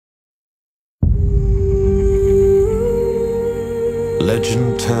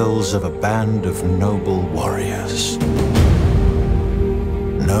Legend tells of a band of noble warriors,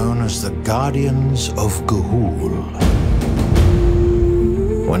 known as the Guardians of Ga'Hoole.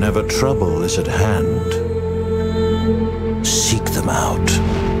 Whenever trouble is at hand, seek them out,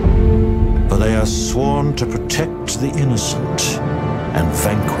 for they are sworn to protect the innocent and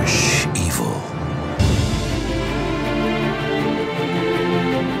vanquish evil.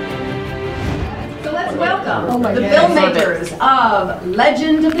 So let's welcome the filmmakers of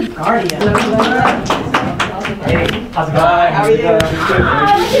Legend of the Guardian. Hey, how's it going? How are you?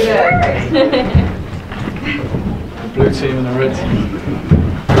 Good. Blue team and the red team.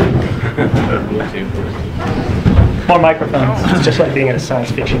 Blue team. More microphones. It's just like being at a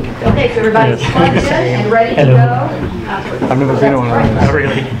science fiction convention. Okay, so everybody's plugged in and ready to go. I've never been on one. Not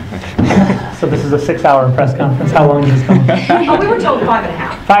really. So this is a 6-hour press conference. How long is this going? Oh, we were told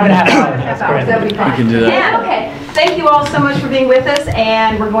 5.5. 5.5 hours. That's hours. great. That would be fine. We can do that. Yeah, okay. Thank you all so much for being with us,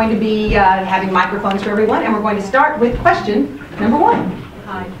 and we're going to be having microphones for everyone, and we're going to start with question number 1.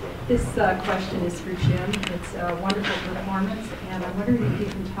 Hi. This question is for Jim. It's a wonderful performance, and I'm wondering if you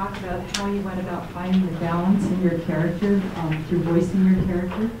can talk about how you went about finding the balance in your character through voicing your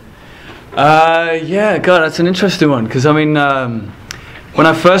character. Yeah, God, that's an interesting one, because I mean, when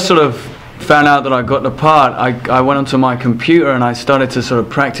I first sort of found out that I got the part, I went onto my computer and I started to sort of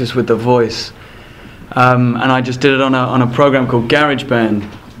practice with the voice, and I just did it on a program called GarageBand,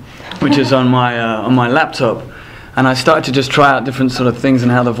 which is on my laptop. And I started to just try out different sort of things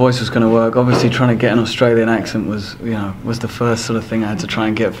and how the voice was going to work. Obviously, trying to get an Australian accent was the first sort of thing I had to try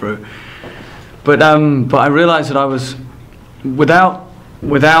and get through. But I realized that I was without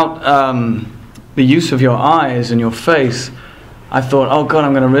the use of your eyes and your face. I thought, oh God,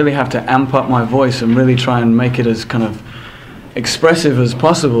 I'm going to really have to amp up my voice and really try and make it as kind of expressive as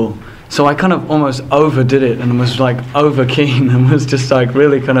possible. So I kind of almost overdid it and was like over keen and was just like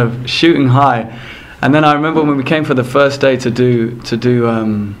really kind of shooting high. And then I remember when we came for the first day to do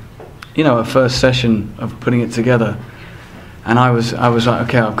a first session of putting it together, and I was like,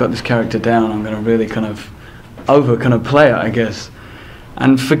 okay, I've got this character down. I'm going to really kind of play it, I guess,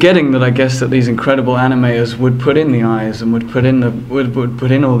 and forgetting that I guess that these incredible animators would put in the eyes and would put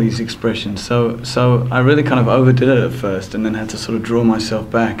in all these expressions. So I really kind of overdid it at first, and then had to sort of draw myself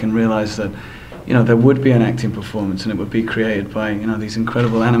back and realize that, there would be an acting performance, and it would be created by, these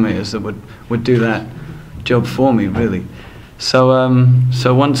incredible animators that would do that job for me, really. So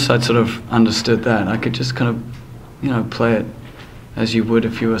once I'd sort of understood that, I could just kind of, play it as you would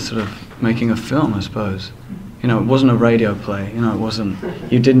if you were sort of making a film, I suppose. It wasn't a radio play. It wasn't.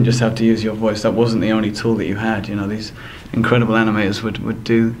 You didn't just have to use your voice. That wasn't the only tool that you had. These incredible animators would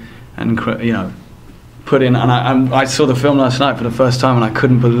do, and put in, and I saw the film last night for the first time, and I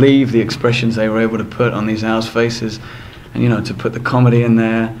couldn't believe the expressions they were able to put on these owls' faces, and to put the comedy in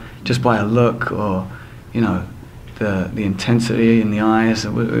there just by a look, or the intensity in the eyes,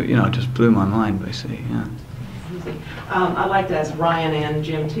 it just blew my mind, basically. Yeah. I'd like to ask Ryan and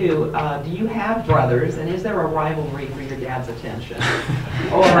Jim too. Do you have brothers, and is there a rivalry for your dad's attention,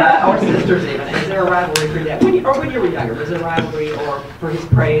 or sisters even? Is there a rivalry for your dad? When you were younger, was there a rivalry or for his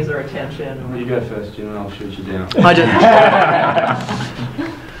praise or attention? Or? You go first, Jim, and I'll shoot you down. I just.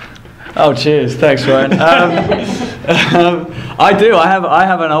 Oh, cheers! Thanks, Ryan. I do. I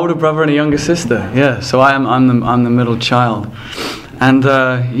have an older brother and a younger sister. Yeah, so I'm the middle child, and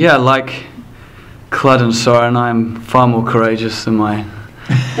like Kludd and Soren, I'm far more courageous than my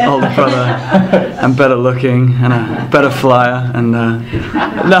older brother, and better looking, and a better flyer. And no,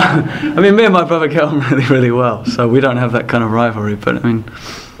 I mean, me and my brother get on really, really well, so we don't have that kind of rivalry. But I mean,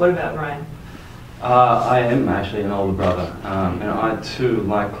 what about Ryan? I am actually an older brother, and I too,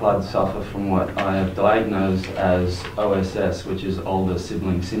 like Kludd, suffer from what I have diagnosed as OSS, which is older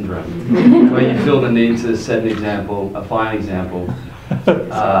sibling syndrome, where you feel the need to set an example, a fine example,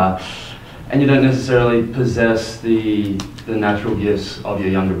 and you don't necessarily possess the natural gifts of your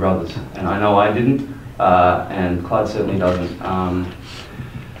younger brothers. And I know I didn't, and Kludd certainly doesn't.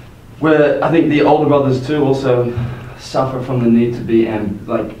 Where I think the older brothers too also suffer from the need to be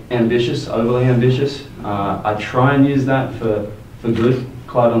ambitious, overly ambitious. I try and use that for good.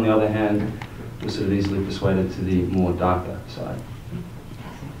 Kludd, on the other hand, was sort of easily persuaded to the more darker side.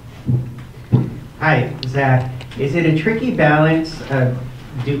 Hi, Zack. Is it a tricky balance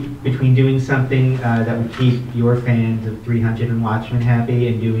between doing something that would keep your fans of 300 and Watchmen happy,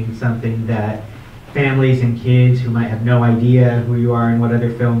 and doing something that families and kids who might have no idea who you are and what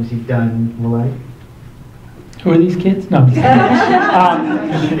other films you've done will like? Who are these kids? No.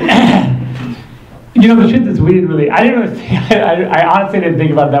 You know, the truth is we didn't really, I honestly didn't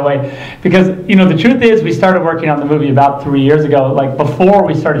think about it that way. Because, you know, the truth is we started working on the movie about 3 years ago. Like, before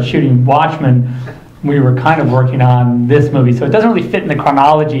we started shooting Watchmen, we were kind of working on this movie. So it doesn't really fit in the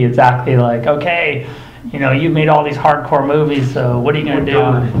chronology exactly, like, okay, you know, you've made all these hardcore movies, so what are you going to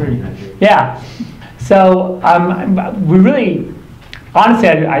do? Yeah. So we really, honestly,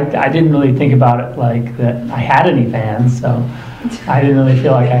 I didn't really think about it like that I had any fans, so I didn't really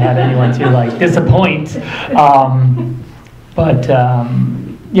feel like I had anyone to like disappoint.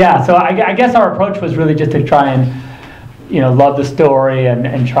 Yeah, so I guess our approach was really just to try and, you know, love the story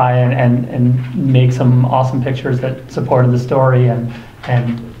and try and make some awesome pictures that supported the story, and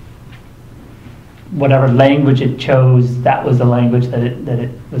whatever language it chose, that was the language that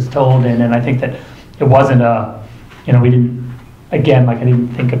it was told in. And I think that it wasn't you know, we didn't, again, like I didn't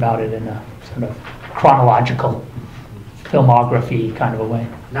think about it in a sort of chronological filmography kind of a way.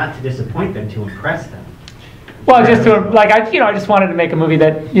 Not to disappoint them, to impress them. Well, just to, like, I just wanted to make a movie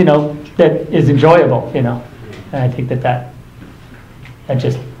that, you know, that is enjoyable, you know. And I think that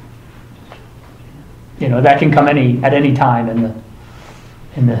just, you know, that can come at any time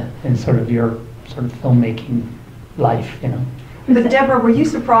in sort of your sort of filmmaking life, you know. But Deborah, were you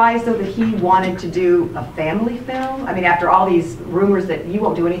surprised though that he wanted to do a family film? I mean, after all these rumors that you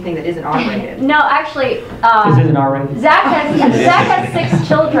won't do anything that isn't R-rated. No, actually, This isn't R-rated. Zach has 6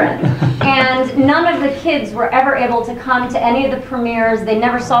 children, and none of the kids were ever able to come to any of the premieres. They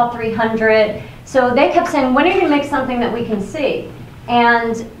never saw 300, so they kept saying, when are you going to make something that we can see?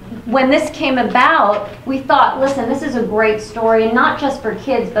 And when this came about, we thought, listen, this is a great story, not just for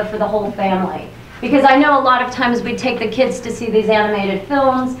kids, but for the whole family. Because I know a lot of times we'd take the kids to see these animated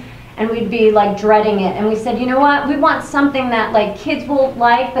films and we'd be like dreading it. And we said, you know what, we want something that like kids will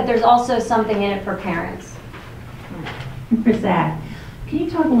like, but there's also something in it for parents. For Zach, can you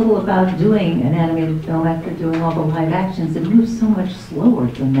talk a little about doing an animated film after doing all the live actions? It moves so much slower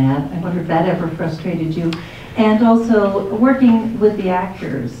than that. I wonder if that ever frustrated you. And also working with the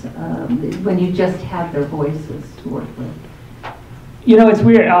actors when you just have their voices to work with. You know, it's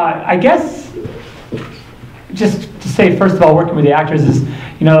weird. I guess, just to say, first of all, working with the actors is,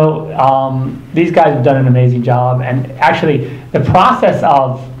 you know, these guys have done an amazing job. And actually, the process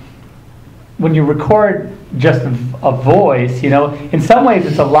of when you record just a voice, you know, in some ways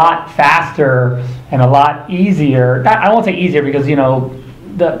it's a lot faster and a lot easier. I won't say easier because, you know,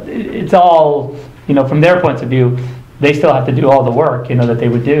 it's all, you know, from their points of view, they still have to do all the work, you know, that they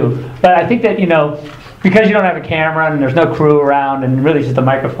would do. But I think that, you know, because you don't have a camera and there's no crew around and really just a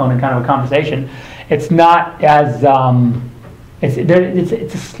microphone and kind of a conversation, it's not as,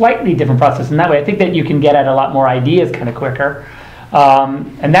 it's a slightly different process in that way. I think that you can get at a lot more ideas kind of quicker.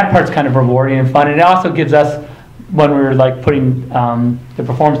 And that part's kind of rewarding and fun. And it also gives us, when we were like putting the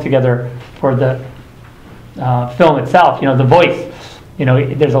performance together for the film itself, you know, the voice, you know,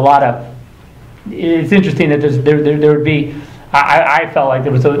 there's a lot of, it's interesting that there would be, I felt like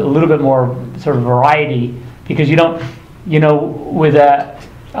there was a little bit more sort of variety, because you don't, you know, with a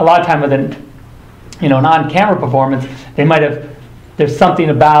lot of time with an, you know, an on-camera performance, they might have, there's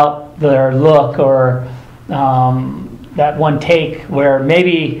something about their look or that one take where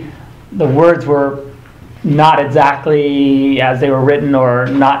maybe the words were not exactly as they were written or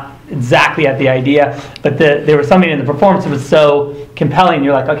not exactly at the idea, but there was something in the performance that was so compelling.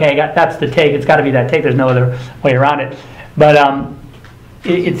 You're like, okay, that's the take. It's got to be that take. There's no other way around it. But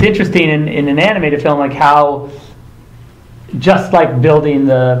it's interesting in an animated film, like how, just like building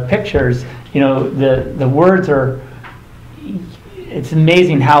the pictures, you know, the words are, it's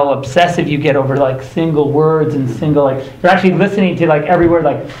amazing how obsessive you get over like single words and single, like, you're actually listening to like every word,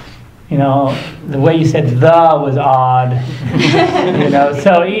 like, you know, the way you said "the" was odd, you know.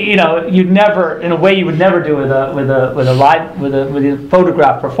 So you know, you'd never, in a way, you would never do with a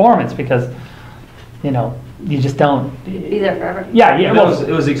photograph performance, because, you know, you just don't Be there forever. Yeah. Well,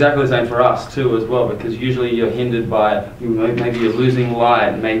 it was exactly the same for us too, as well, because usually you're hindered by, you know, maybe you're losing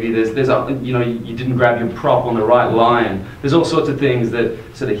light, maybe there's a, you know, you didn't grab your prop on the right line. There's all sorts of things that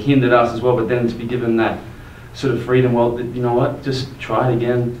sort of hindered us as well. But then to be given that sort of freedom, well, you know what, just try it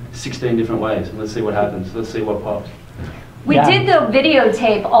again 16 different ways and let's see what happens. Let's see what pops. We did the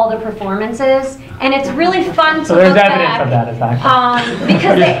videotape all the performances, and it's really fun to So there's look evidence back, of that, exactly.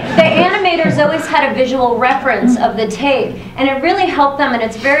 because the animators always had a visual reference of the tape, and it really helped them. And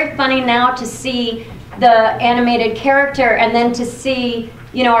it's very funny now to see the animated character and then to see,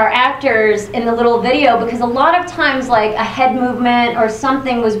 you know, our actors in the little video, because a lot of times like a head movement or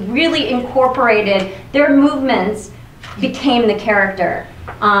something was really incorporated. Their movements became the character.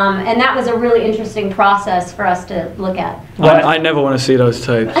 And that was a really interesting process for us to look at. I never want to see those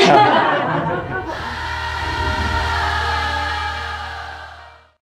tapes.